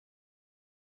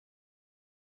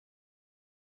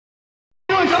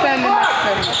standing there.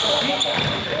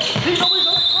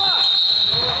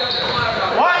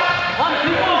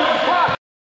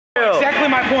 Exactly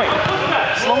my point.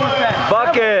 Slow and fast.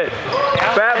 Bucket.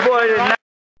 Fat boy did not.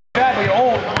 Fat, but you're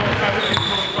old.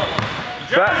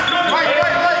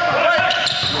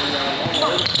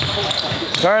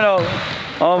 Turnover.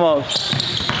 Almost.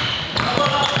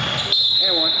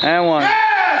 And one.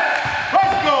 Yes!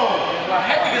 Let's go!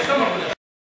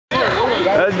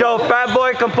 Let's go. Fat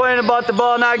boy complaining about the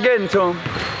ball not getting to him.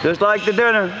 Just like the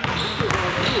dinner.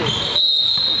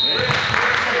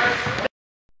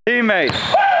 Teammate.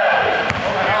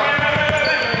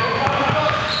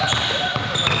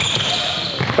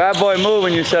 Fat boy move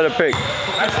when you set a pick.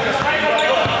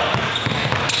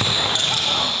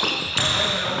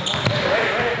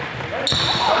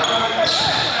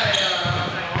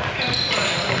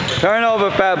 Turnover,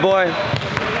 fat boy.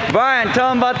 Brian,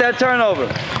 tell him about that turnover.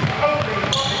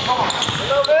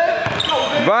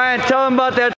 Brian, tell him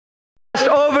about that.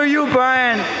 Over you,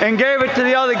 Brian, and gave it to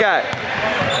the other guy.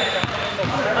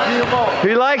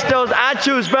 He likes those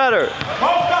achus better.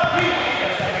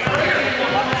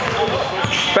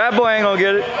 Fat boy ain't gonna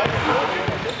get it.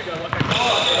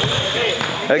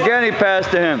 Again, he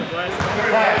passed to him.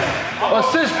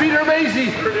 Assist Peter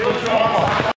Macy.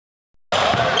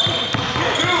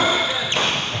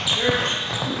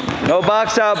 No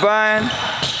box out, Brian.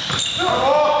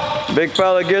 Big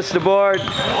fella gets the board.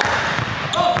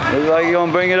 Looks like he's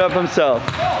gonna bring it up himself.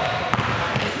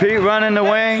 Pete running the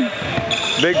wing.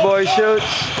 Big boy shoots.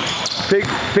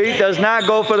 Pete does not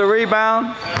go for the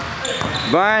rebound.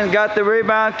 Brian got the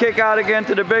rebound, kick out again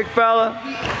to the big fella.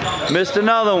 Missed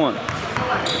another one.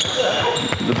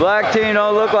 The black team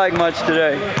don't look like much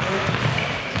today.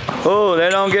 Oh, they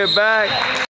don't get back.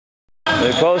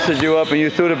 They posted you up and you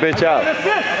threw the bitch out.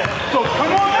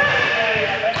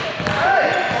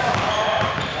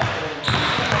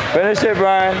 Finish it,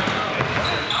 Brian.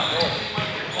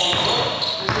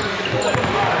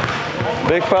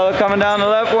 Big fella coming down the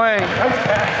left wing.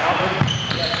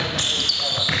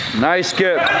 Nice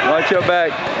skip. Watch your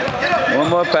back. One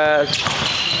more pass.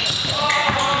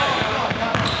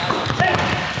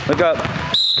 Look up.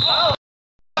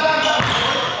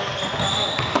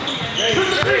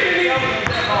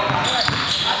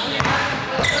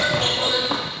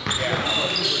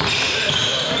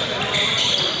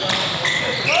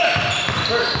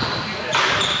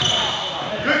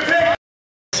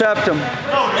 Accept him.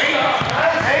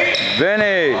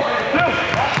 Vinny.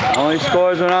 Only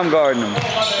scores when I'm guarding him.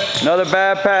 Another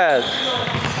bad pass.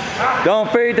 Don't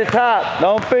feed the top.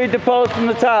 Don't feed the post from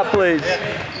the top, please.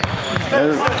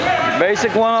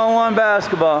 Basic one-on-one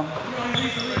basketball.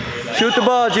 Shoot the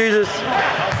ball, Jesus.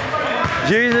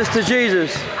 Jesus to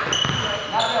Jesus.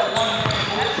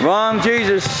 Wrong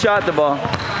Jesus shot the ball.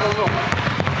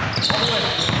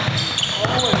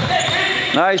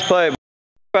 Nice play,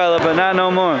 fella, but not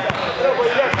no more.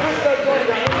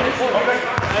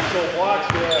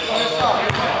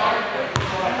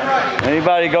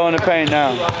 Anybody go in the paint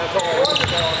now?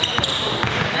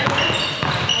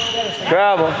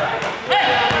 Travel.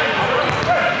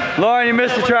 Lauren, you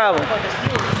missed the travel.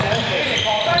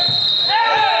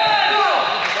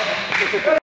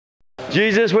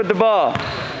 Jesus with the ball.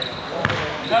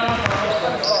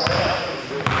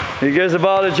 He gives the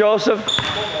ball to Joseph.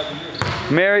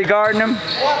 Mary guarding him.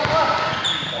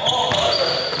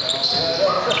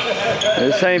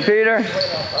 There's St. Peter.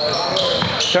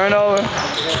 Turnover.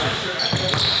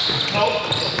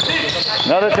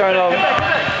 Another turnover.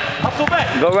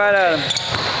 Go right at him.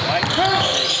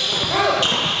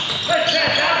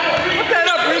 Put that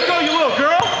up, Rico, you little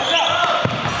girl.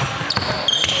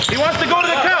 He wants to go to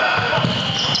the cup.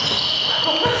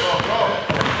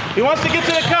 He wants to get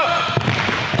to the cup.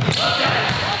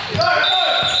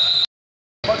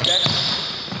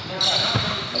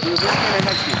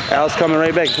 Al's coming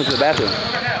right back to the bathroom.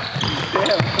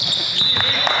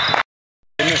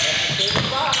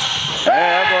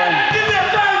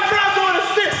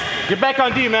 Get back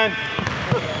on D, man.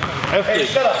 Hey,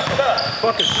 shut up, shut up.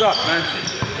 Fucking suck, man.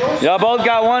 Y'all both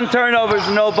got one turnovers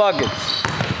and no buckets.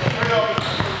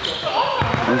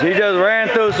 He just ran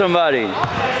through somebody.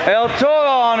 El Toro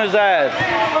on his ass.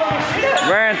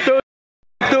 Ran through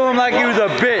him like he was a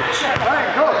bitch.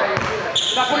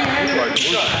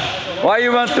 Why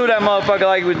you run through that motherfucker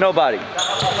like he was nobody?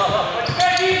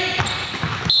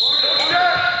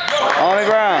 On the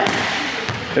ground.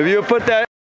 If you put that.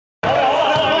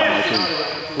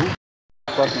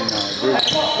 Fucking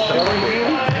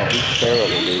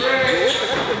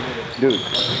dude.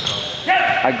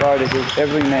 I guarded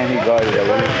every man he guarded that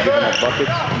was giving up buckets,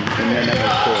 and then never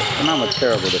scored. And I'm a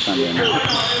terrible defender now.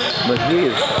 But he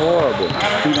is horrible.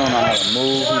 He don't know how to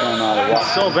move. He don't know how to walk.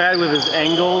 So bad with his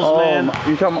angles, man.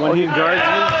 You talking about when he guards me?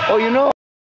 Oh, you know.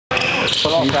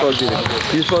 You're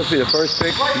supposed to be the first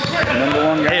pick,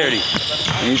 #1 guy.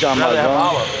 And you talking about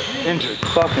zone? Injured.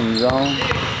 Fucking zone.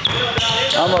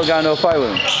 I almost got no fight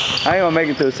with him. I ain't gonna make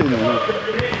it to the season. Huh?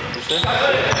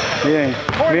 Yeah,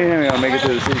 me and him ain't gonna make it to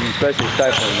the season, especially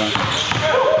Stifle, man.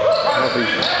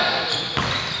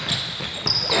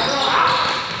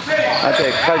 I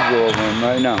take Kajbu over him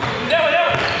right now.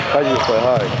 Kajbu play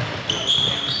hard.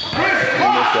 I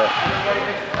miss that.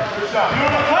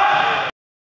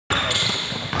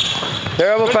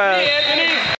 Terrible pass.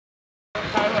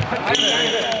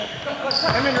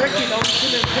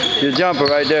 Your jumper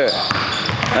right there.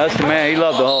 That's the man. He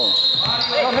loved the hole.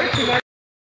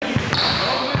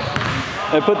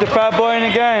 They put the fat boy in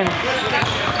again.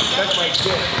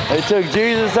 They took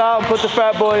Jesus out and put the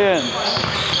fat boy in.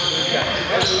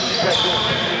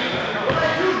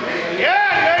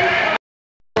 Yeah,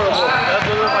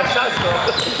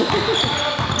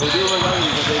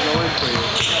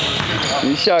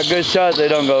 You shot good shots, they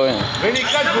don't go in.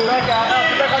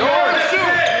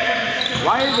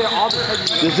 Why is there all the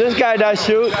Does this guy not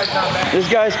shoot? This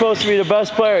guy's supposed to be the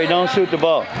best player. He don't shoot the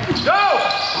ball. Go!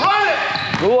 Run it!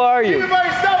 Who are you? Everybody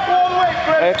stop all the way,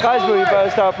 Chris. Hey, Kajbu, you better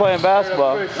start playing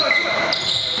basketball. Come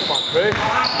on, Chris.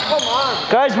 Come on.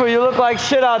 Kajbu, you look like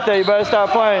shit out there. You better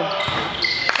start playing.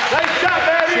 Nice shot,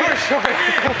 baby. Short.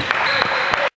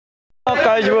 Oh,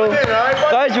 Kajbu.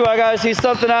 Kajbu, I gotta see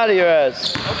something out of your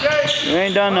ass. Okay. You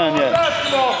ain't done nothing yet.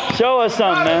 Show us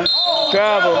something, man.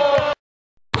 Travel.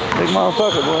 Big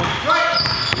motherfucker, boy.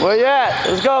 Where you at?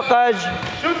 Let's go, Kaj.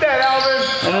 Shoot that, Alvin.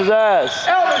 In his ass.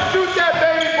 Alvin, shoot that,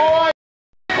 baby boy.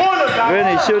 Corner, guy.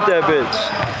 Vinny, shoot that bitch.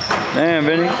 Damn,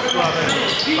 Vinny.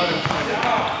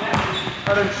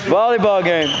 Volleyball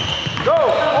game. Go,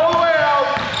 all the way out.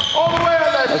 All the way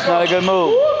on that That's not a good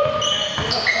move.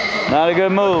 Not a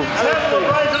good move.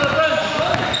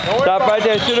 Stop right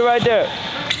there. Shoot it right there.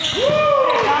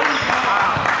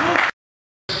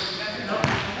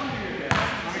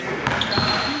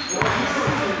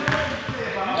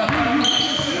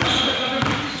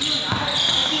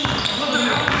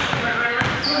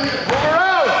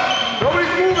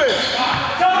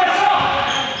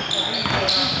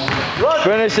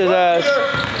 Finish his ass.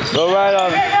 Go right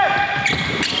on him.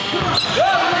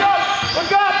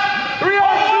 Look up! 3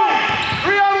 on 2!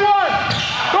 3 on 1!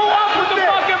 Go up with the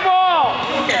fucking ball!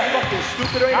 Fucking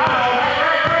stupid right now.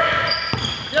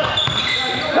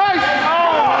 Nice!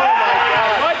 Oh my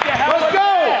God! What the hell? Let's go!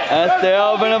 That's the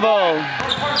Alvin of all.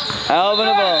 Alvin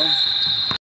of all.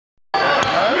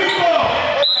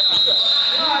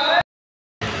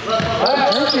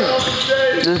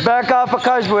 Just back off of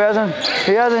Kajbu.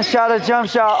 He hasn't shot a jump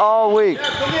shot all week.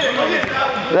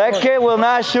 That kid will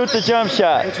not shoot the jump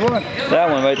shot. Which one? That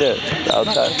one right there.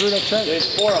 Outside.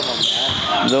 There's 4 of them,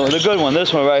 man. The good one,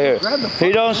 this one right here.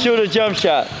 He don't shoot a jump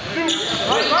shot.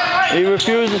 He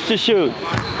refuses to shoot.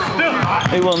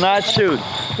 He will not shoot.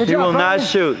 He will not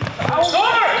shoot.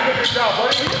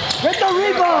 Get the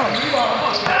rebound!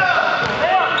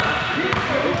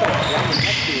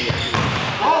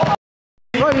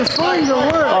 Bro, you're scoring the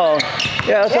word. Oh,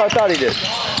 yeah, that's what I thought he did.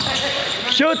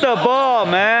 Shoot the ball,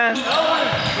 man.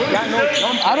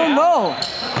 I don't know.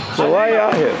 So why are you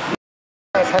out here?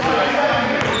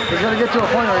 He's going to get to a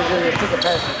point where he's going to take a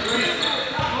pass.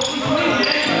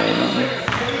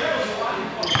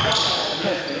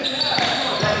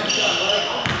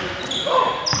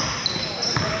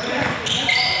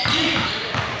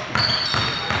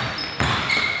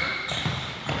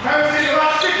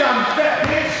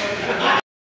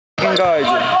 Guard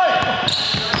you.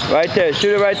 Right there,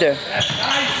 shoot it right there.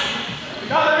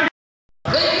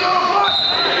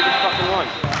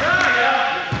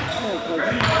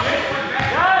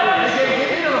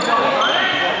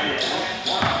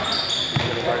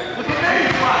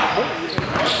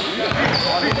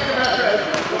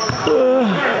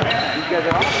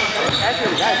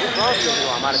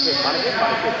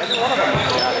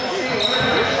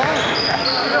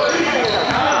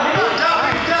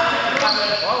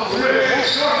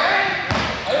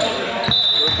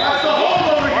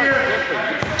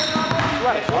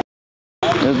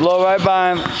 Just blow right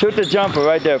by him. Shoot the jumper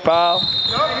right there. Foul.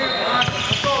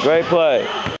 Great play.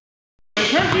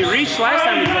 He reached last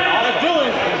time. He said,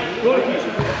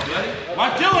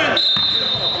 Mark Dillon.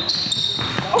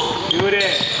 Do it in.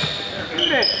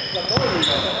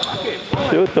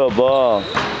 Shoot the ball.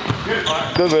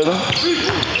 Good rhythm.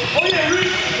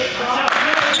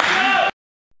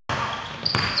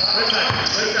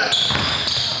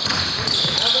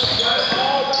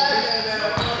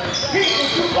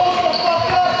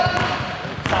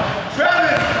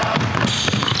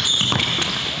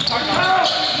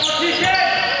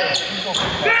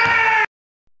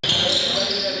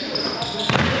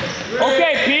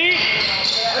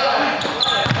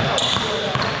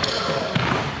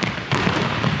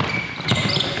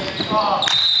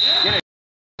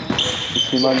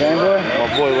 my game boy?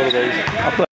 My boy, what are these?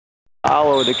 I played all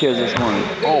over the kids this morning.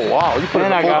 Oh, wow. You put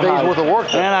in a full day's worth of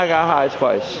work there. And I got high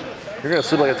spice. You're going to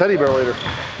sleep like a teddy bear later.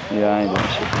 Yeah, I ain't doing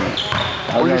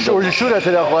shit. Where'd you shoot at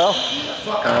today, Alcala?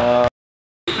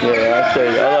 Yeah, I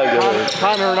like it.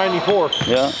 Connor 94.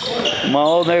 Yeah. My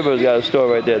old neighbor's got a store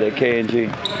right there, that K&G.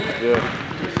 Yeah.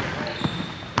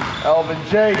 Elvin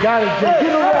J. Got it, J.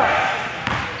 Give it up.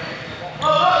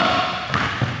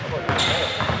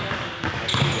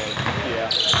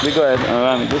 You go ahead,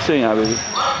 Rami. Just see now, baby.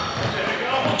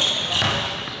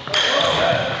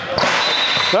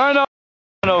 Turn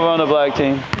over on the black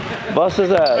team. Bust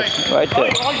his ass right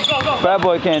there. Bad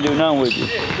boy can't do nothing with you.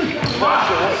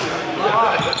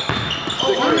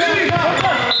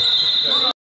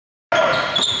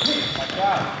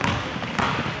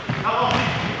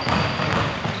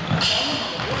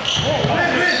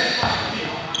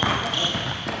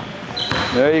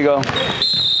 There you go.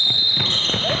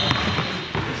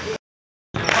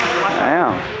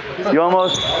 Damn.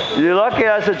 You're lucky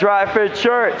that's a dry fit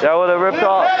shirt. That would have ripped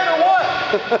off.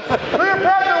 Clear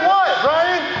path to what,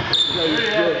 Brian?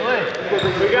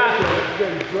 We got it.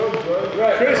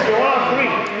 Chris, you're on 3.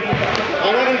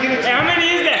 Hey, how many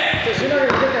is that?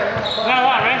 Not a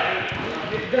lot, right?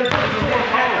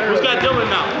 Who's got Dylan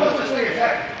now?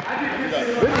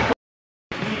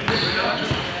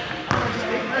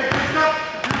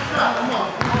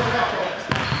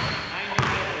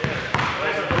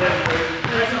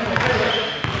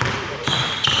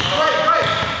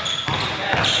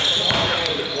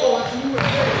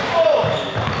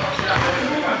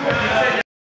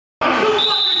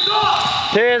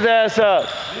 Tear his ass up.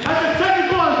 That's the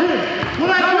second ball hit.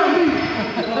 What I do me?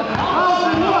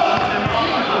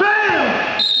 Bam!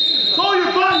 Throw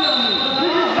your body on me.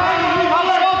 I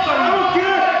don't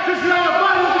care. Just not a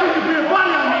body. You can be a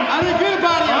body on me. I didn't get a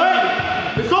body on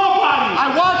me. It's all body.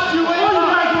 I watched you lay up. You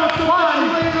guys want to watch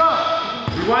you lay up.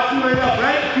 You watched you lay up,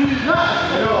 right? He's not.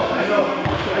 I know.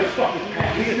 Nice fucking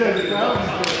pass. He said it down.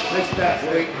 Nice pass,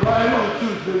 Nate. I know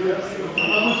too, dude.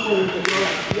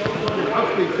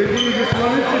 They really just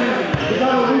run into me. They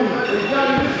gotta leave. They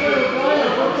gotta this way to fly.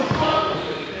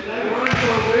 They run into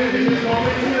a way. They just don't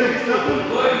make it something.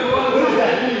 What is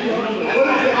that? What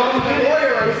is it? I'm a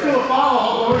lawyer. It's still a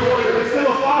foul. It's still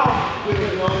a foul.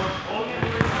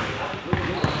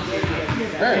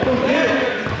 Hey, don't get it.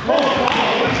 What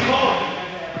is called?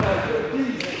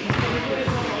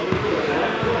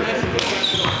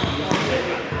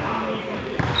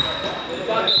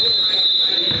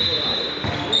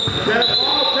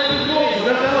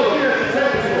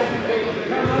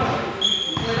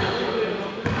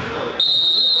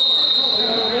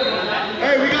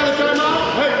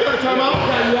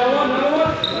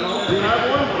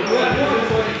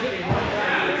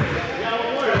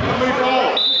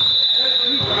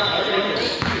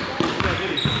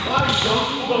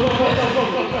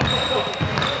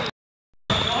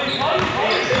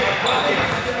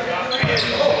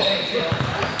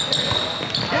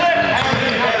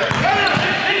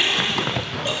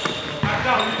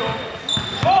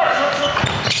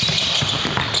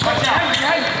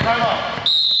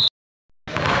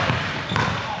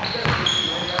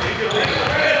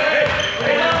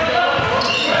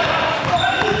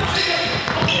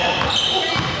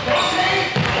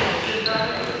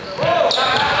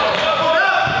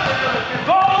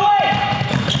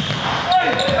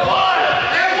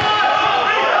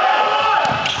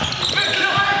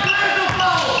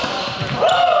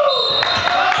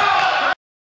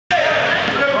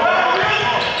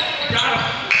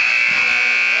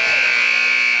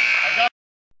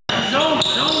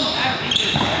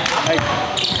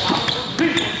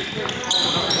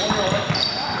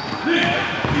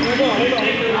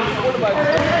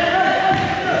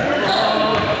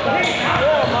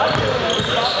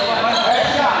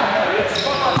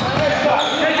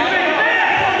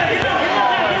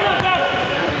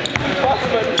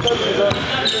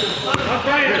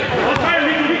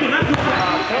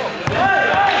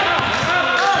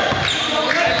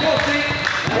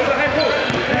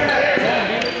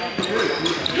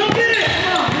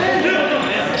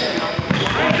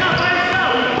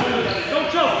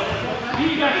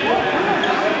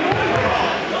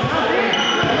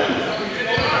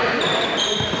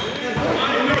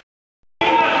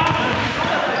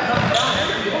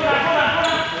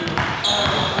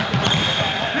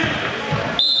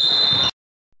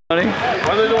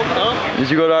 Did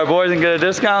you go to our boys and get a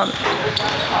discount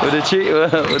with the cheat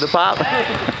with the pop?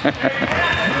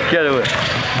 Get it with.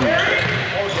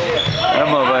 That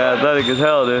motherfucker athletic as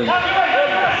hell, dude.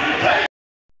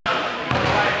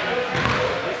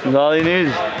 That's all he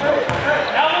needs.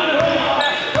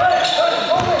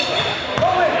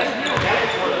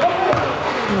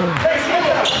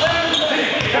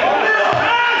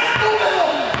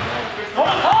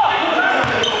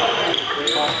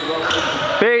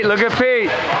 Pete, look at Pete.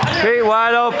 Pete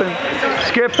wide open.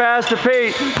 Skip past to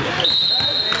Pete.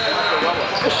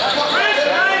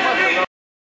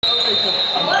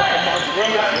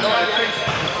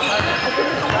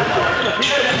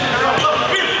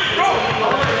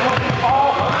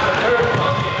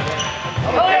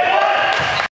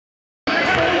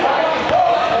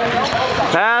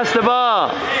 Pass the ball.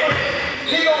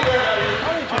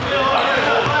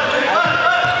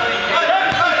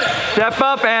 Step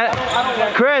up,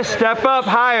 and Chris, step up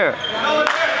higher.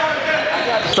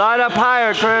 Slide up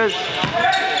higher, Chris.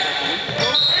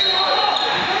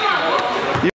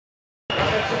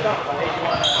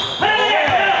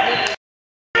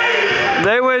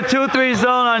 They went 2-3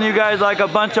 zone on you guys like a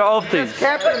bunch of ofties.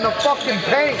 Cap it in the fucking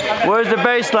paint. Where's the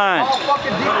baseline? All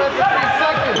fucking defensive 3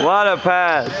 seconds. What a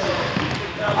pass.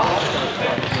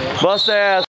 Bust their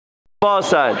ass. Ball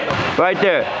side. Right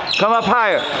there. Come up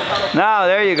higher. Now,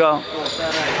 there you go.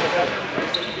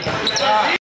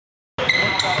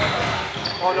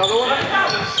 Another one?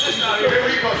 Here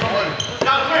we go, somebody.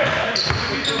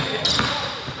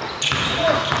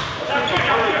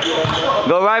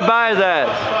 Go right by his ass.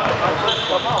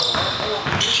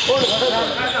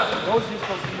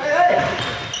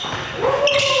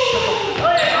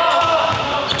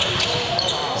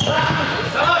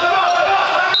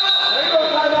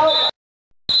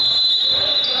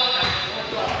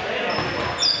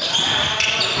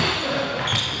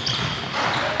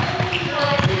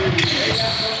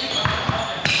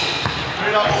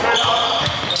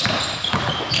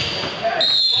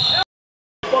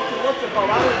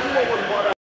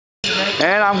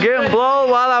 And I'm getting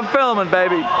blown while I'm filming,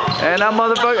 baby. And that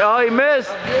motherfucker, oh, he missed.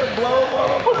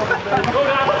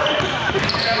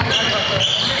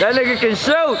 That nigga can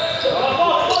shoot.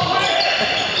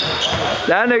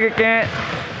 That nigga can't.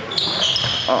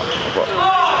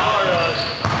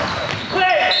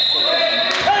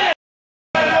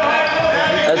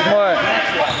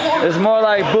 It's more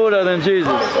like Buddha than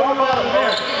Jesus.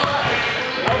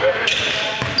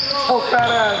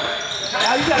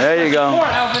 There you go.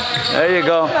 There you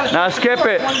go. Now skip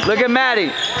it. Look at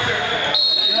Maddie.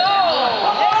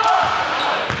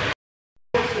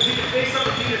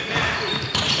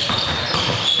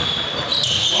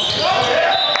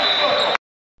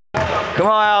 Come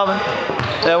on, Alvin.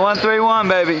 That 1-3-1,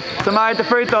 baby. Somebody at the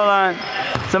free throw line.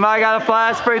 Somebody got a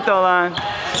flash free throw line.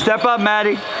 Step up,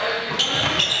 Maddie.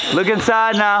 Look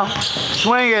inside now.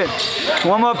 Swing it.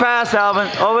 One more pass, Alvin.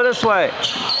 Over this way.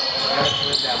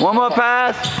 One more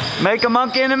pass. Make a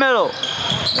monkey in the middle.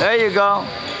 There you go.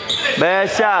 Bad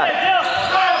shot.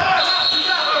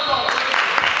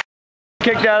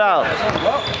 Kick that out.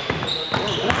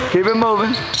 Keep it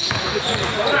moving.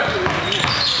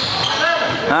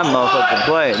 That motherfucking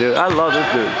play, dude. I love this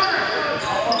dude.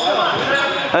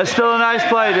 That's still a nice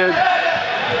play, dude.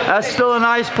 That's still a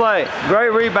nice play.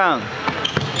 Great rebound.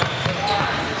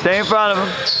 Stay in front of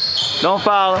him. Don't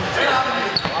foul him.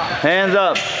 Hands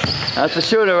up. That's the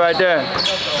shooter right there.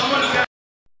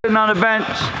 Sitting on the bench.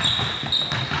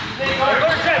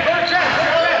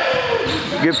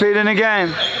 Get Pete in the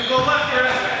game.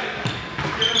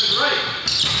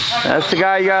 That's the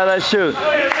guy you gotta let shoot.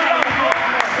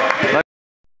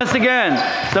 Once again,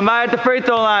 somebody at the free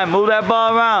throw line, move that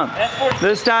ball around.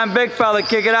 This time, big fella,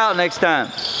 kick it out next time.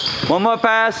 One more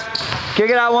pass. Kick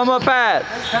it out, one more pass.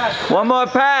 One more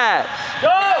pass.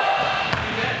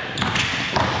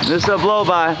 This is a blow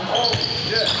by.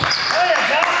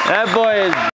 That boy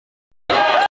is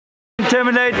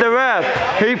intimidate the ref.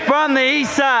 He from the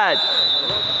east side.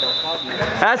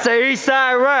 That's the east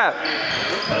side ref.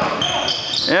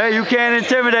 Yeah, you can't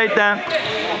intimidate them.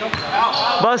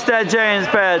 Bust that J in his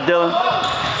pad, Dylan.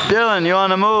 Dylan, you on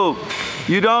the move.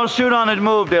 You don't shoot on the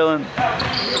move, Dylan.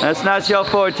 That's not your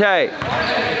forte.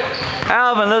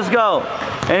 Alvin, let's go.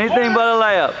 Anything but a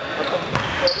layup.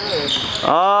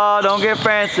 Oh, don't get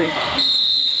fancy.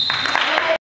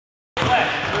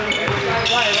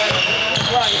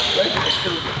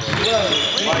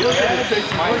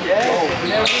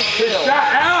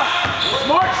 Shot out.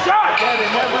 Smart shot.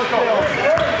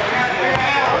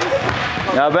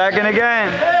 Now back in the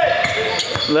game.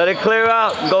 Let it clear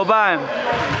out and go by him.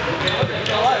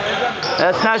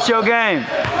 That's not your game.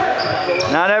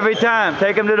 Not every time.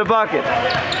 Take him to the bucket.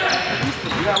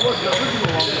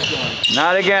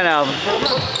 Not again, Alvin.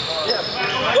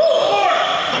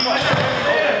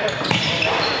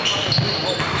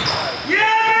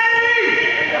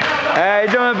 Hey,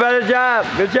 you're doing a better job.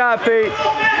 Good job, Pete.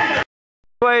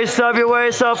 Sub your way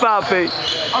yourself out, Pete.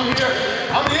 I'm here.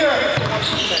 I'm here.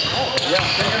 Yeah,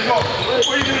 go.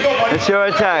 Where you gonna go, buddy? It's your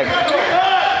attack.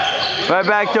 Right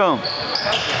back to him.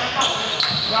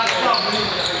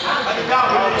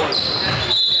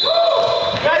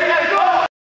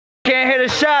 Can't hit a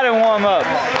shot in warm-up.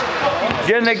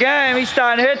 Get in the game, he's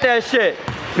starting to hit that shit.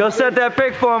 Go set that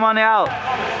pick for him on the out.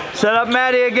 Set up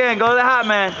Matty again. Go to the hot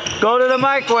man. Go to the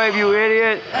microwave, you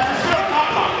idiot.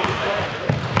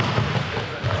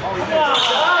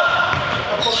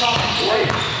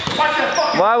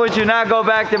 Why would you not go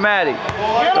back to Matty?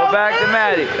 Go back to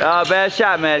Matty. Oh, bad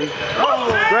shot, Matty.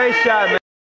 Great shot, Matty.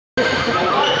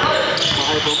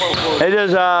 They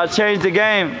just changed the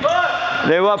game.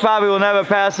 They probably will never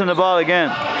pass him the ball again.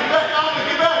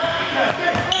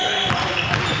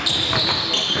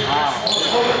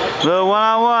 Little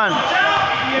one-on-one.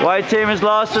 White team has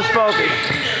lost his focus.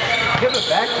 Give it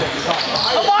back to him.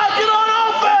 Come on, get on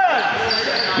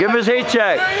offense! Give him his heat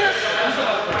check.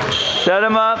 Set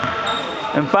him up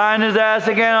and find his ass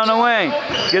again on the wing.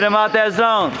 Get him out that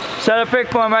zone. Set a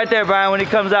pick for him right there, Brian, when he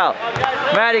comes out.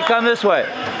 Matty, come this way.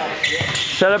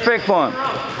 Set a pick for him.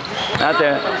 Not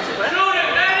there.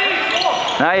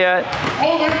 Not yet.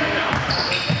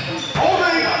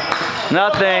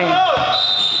 Nothing.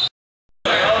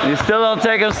 You still don't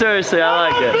take him seriously. I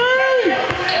like it.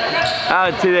 I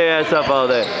would tee their ass up all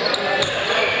day.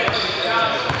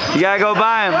 You gotta go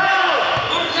by him.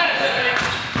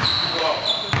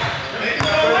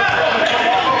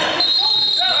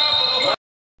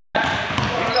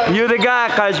 You're the guy,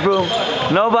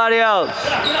 Kajbu. Nobody else.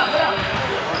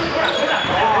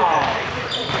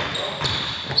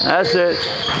 That's it.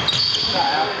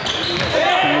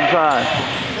 25.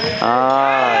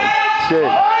 Ah,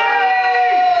 shit.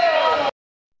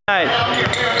 Nice.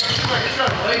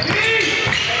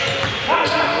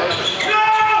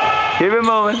 Keep it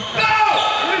moving.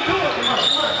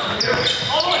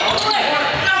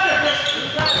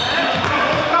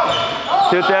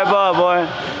 Shoot that ball, boy.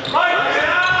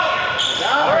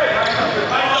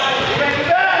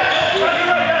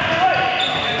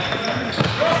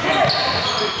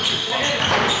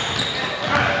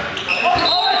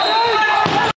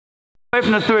 Away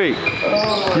from the three.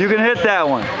 You can hit that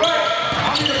one.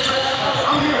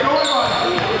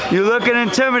 You're looking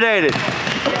intimidated.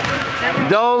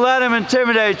 Don't let him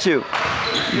intimidate you.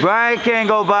 Brian can't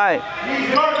go by it.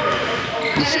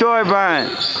 Destroy Brian.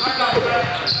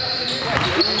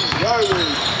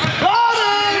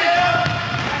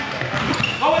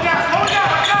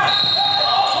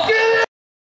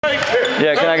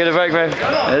 Yeah, can I get a break, baby?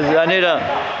 I need a...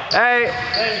 Hey,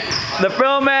 the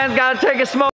film man's got to take a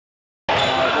smoke.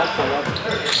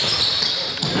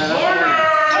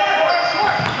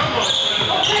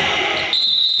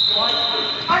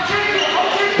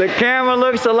 The camera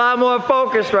looks a lot more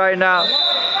focused right now.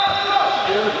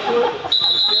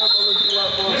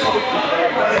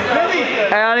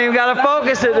 Hey, I don't even gotta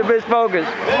focus it, the bitch focused.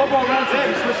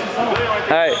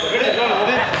 Hey,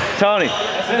 Tony.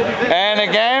 And the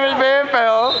game is being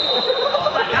filmed.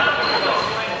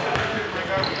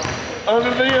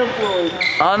 Under the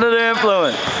influence. Under the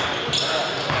influence.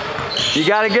 You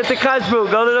gotta get the Kajbu.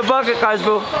 Go to the bucket,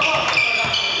 Kajbu.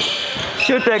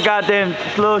 Shoot that goddamn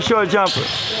little short jumper.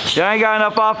 You ain't got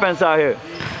enough offense out here.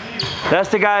 That's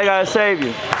the guy that gotta save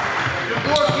you.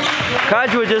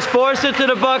 Kajbu, just force it to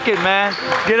the bucket, man.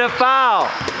 Get a foul.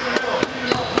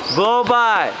 Blow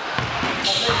by.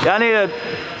 Y'all need to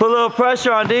put a little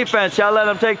pressure on defense. Y'all let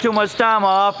them take too much time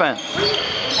on offense.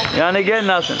 Y'all ain't getting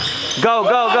nothing. Go,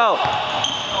 go, go.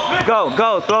 Go,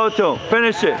 go, throw it to him.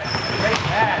 Finish it.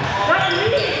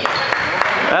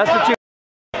 That's what you...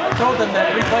 I told them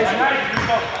that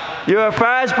replacement. You're a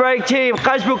fast break team.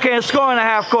 Kajbu can't score in the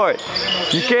half court.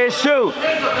 You can't shoot.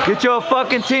 Get your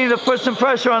fucking team to put some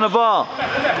pressure on the ball.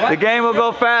 The game will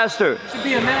go faster. Should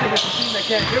be a man against a team that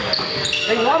can't dribble.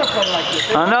 They want to play like this.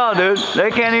 I know, dude.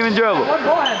 They can't even dribble.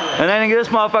 And then this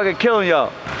motherfucker killing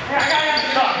y'all.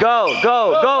 Go,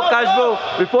 go, go,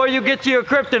 Kajbu. Before you get to your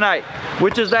kryptonite,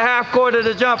 which is the half court of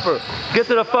the jumper, get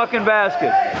to the fucking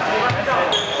basket.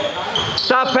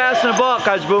 Stop passing the ball,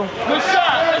 Kajbu. Good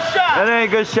shot, good shot. That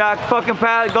ain't a good shot. Fucking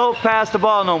pass, go pass the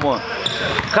ball no more.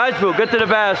 Kajbu, get to the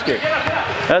basket.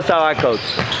 That's how I coach.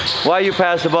 Why you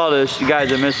pass the ball to this? You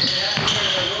guys are missing.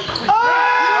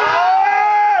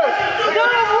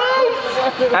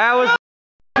 That was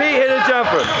Pete hit a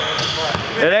jumper.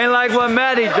 It ain't like what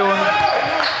Matty's doing.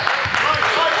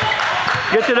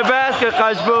 Get to the basket,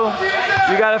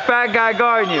 Kajbu. You got a fat guy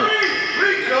guarding you.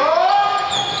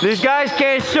 These guys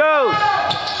can't shoot.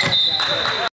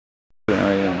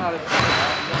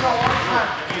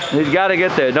 He's got to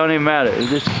get there. It don't even matter.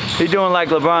 He's doing like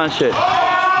LeBron shit.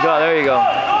 Go, there you go.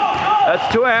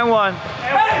 That's 2 and 1.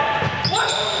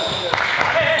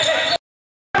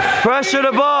 Pressure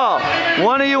the ball.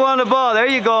 One of you on the ball. There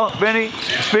you go, Benny.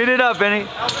 Speed it up, Benny.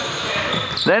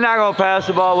 They're not gonna pass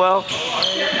the ball well.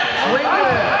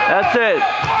 That's it.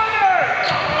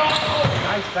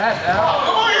 Nice pass,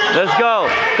 Al. Let's go.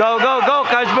 Go, go, go,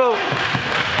 Coach Boo.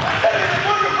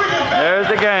 There's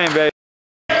the game, baby.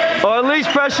 Or at least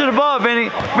pressure the ball, Vinny.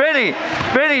 Vinny,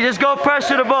 just go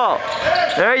pressure the ball.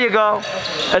 There you go.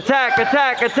 Attack,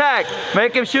 attack, attack.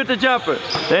 Make him shoot the jumper.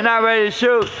 They're not ready to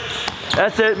shoot.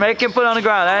 That's it. Make him put on the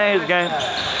ground. That ain't his game.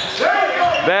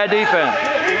 Bad defense.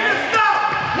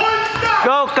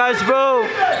 Go, Coach Boo.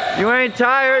 You ain't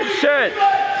tired? Shit.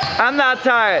 I'm not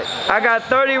tired. I got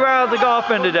 30 rounds of golf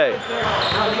in today.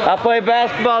 I played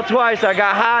basketball twice. I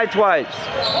got high twice.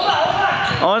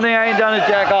 Only thing I ain't done is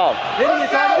jack off.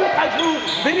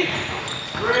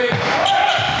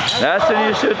 That's when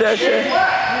you shoot that shit?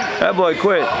 That boy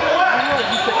quit.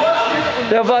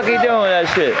 The fuck he doing with that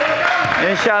shit? You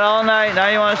ain't shot all night, now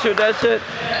you want to shoot that shit?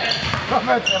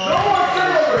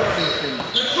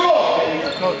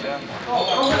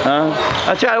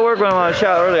 I tried to work with him on a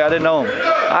shot earlier. I didn't know him.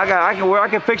 I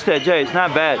can fix that, Jay. It's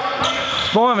not bad.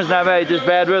 Form is not bad. It's just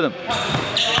bad rhythm.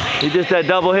 He just that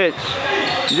double hits.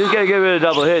 You just gotta get rid of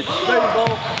double hits.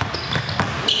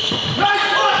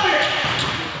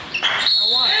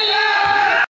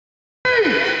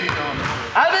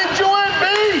 I didn't join B.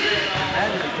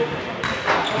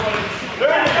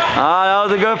 Ah, that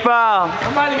was a good foul.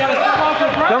 Somebody got to step off the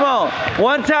front. Come on.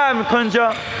 One time,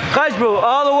 Kunja. Kajbu,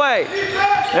 all the way.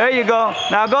 There you go.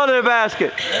 Now go to the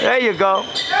basket. There you go.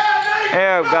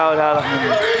 There we go.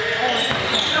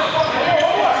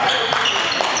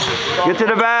 Get to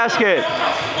the basket.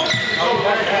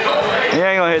 He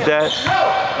ain't gonna hit that.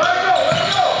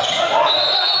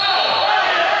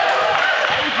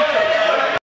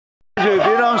 If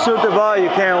you don't shoot the ball, you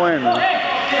can't win, man.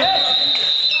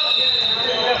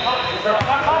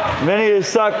 Many of you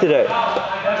suck today.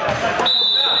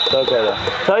 It's okay though.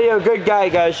 Tell you a good guy,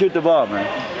 you gotta shoot the ball, man.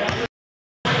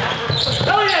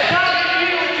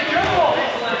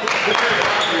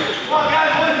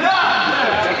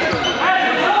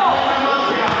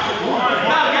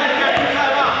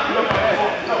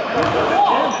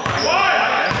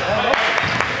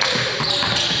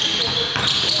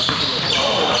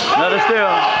 Another steal.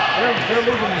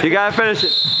 You gotta finish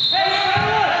it.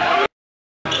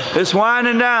 It's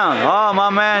winding down. Oh, my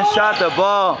man shot the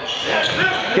ball.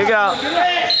 Kick it out.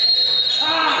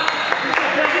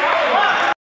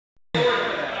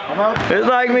 It's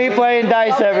like me playing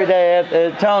dice every day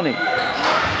at Tony.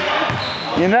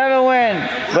 You never win,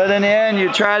 but in the end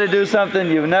you try to do something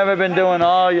you've never been doing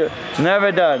you've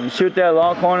never done. You shoot that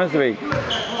long corner three. You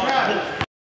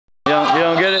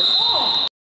don't get it?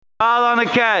 Foul on the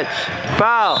catch.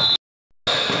 Foul.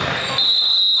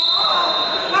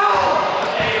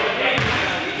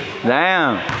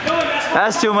 Damn.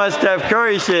 That's too much Steph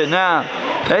Curry shit now.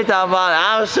 They talking about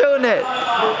I was shooting it.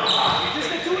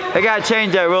 They gotta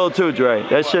change that rule too, Dre.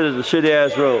 That shit is a shitty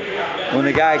ass rule. When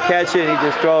the guy catch it, he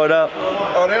just throw it up.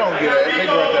 Oh, they don't get it. They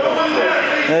brought that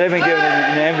up. No, they've been giving it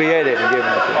in the NBA. They've been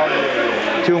giving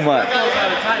it too much.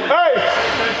 Hey,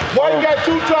 why you got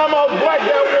 2 timeouts? Black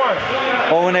that one.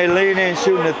 Or when they lean in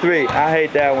shooting the three, I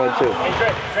hate that one too.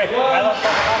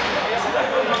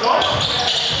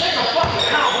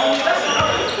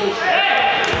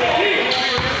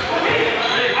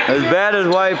 As bad as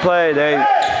White played, hey,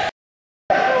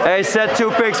 set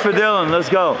 2 picks for Dylan. Let's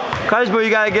go. Kajbu, you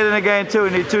got to get in the game too. We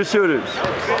need 2 shooters.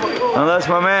 Unless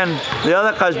my man, the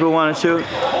other Kajbu, want to shoot.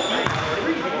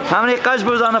 How many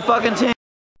Kajbus on the fucking team?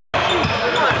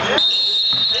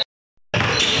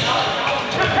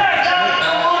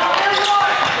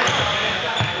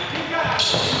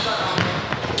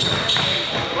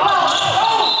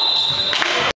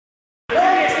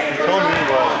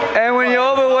 And when you're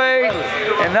overweight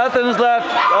and nothing's left,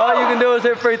 all you can do is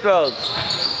hit free throws.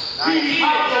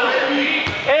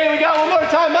 Hey, we got one more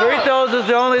timeout. Free throws is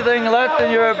the only thing left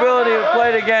in your ability to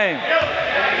play the game.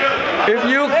 If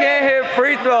you can't hit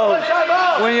free throws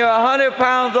when you're 100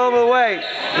 pounds overweight,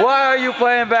 why are you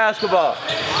playing basketball?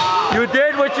 You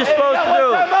did what you're supposed to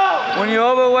do when you're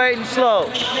overweight and slow.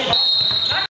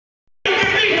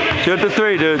 Shoot the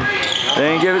 3, dude. They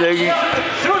ain't give it.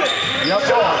 Shoot it.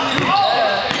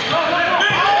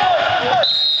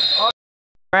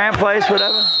 Grand place,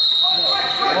 whatever.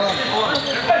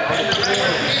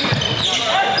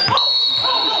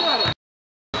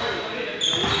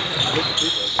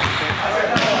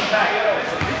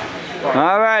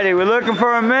 Alrighty, we're looking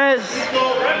for a miss.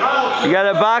 You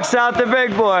gotta box out the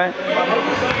big boy.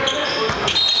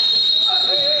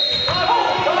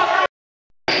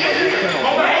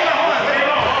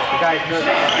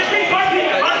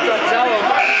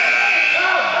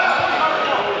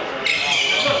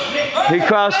 He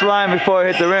crossed the line before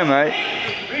he hit the rim, right?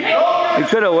 He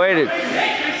could have waited.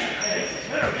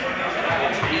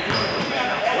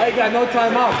 Why you got no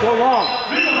timeout? Go long.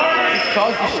 Just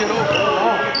toss the shit over. Go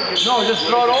long. No, just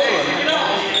throw it over.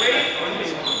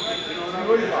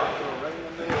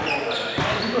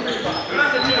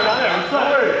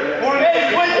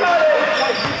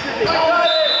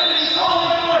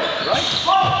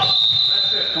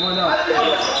 Come on now.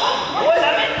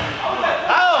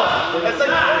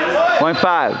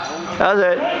 0.5. That was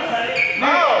it.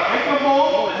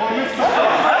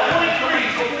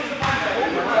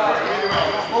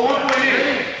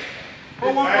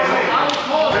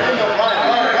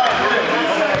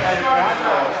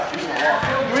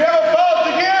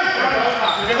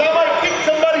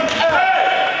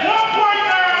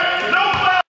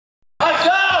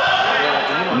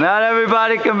 Not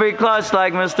everybody can be clutch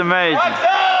like Mr. Mason.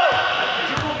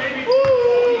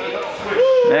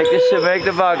 Make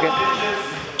the bucket.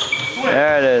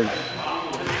 There it is.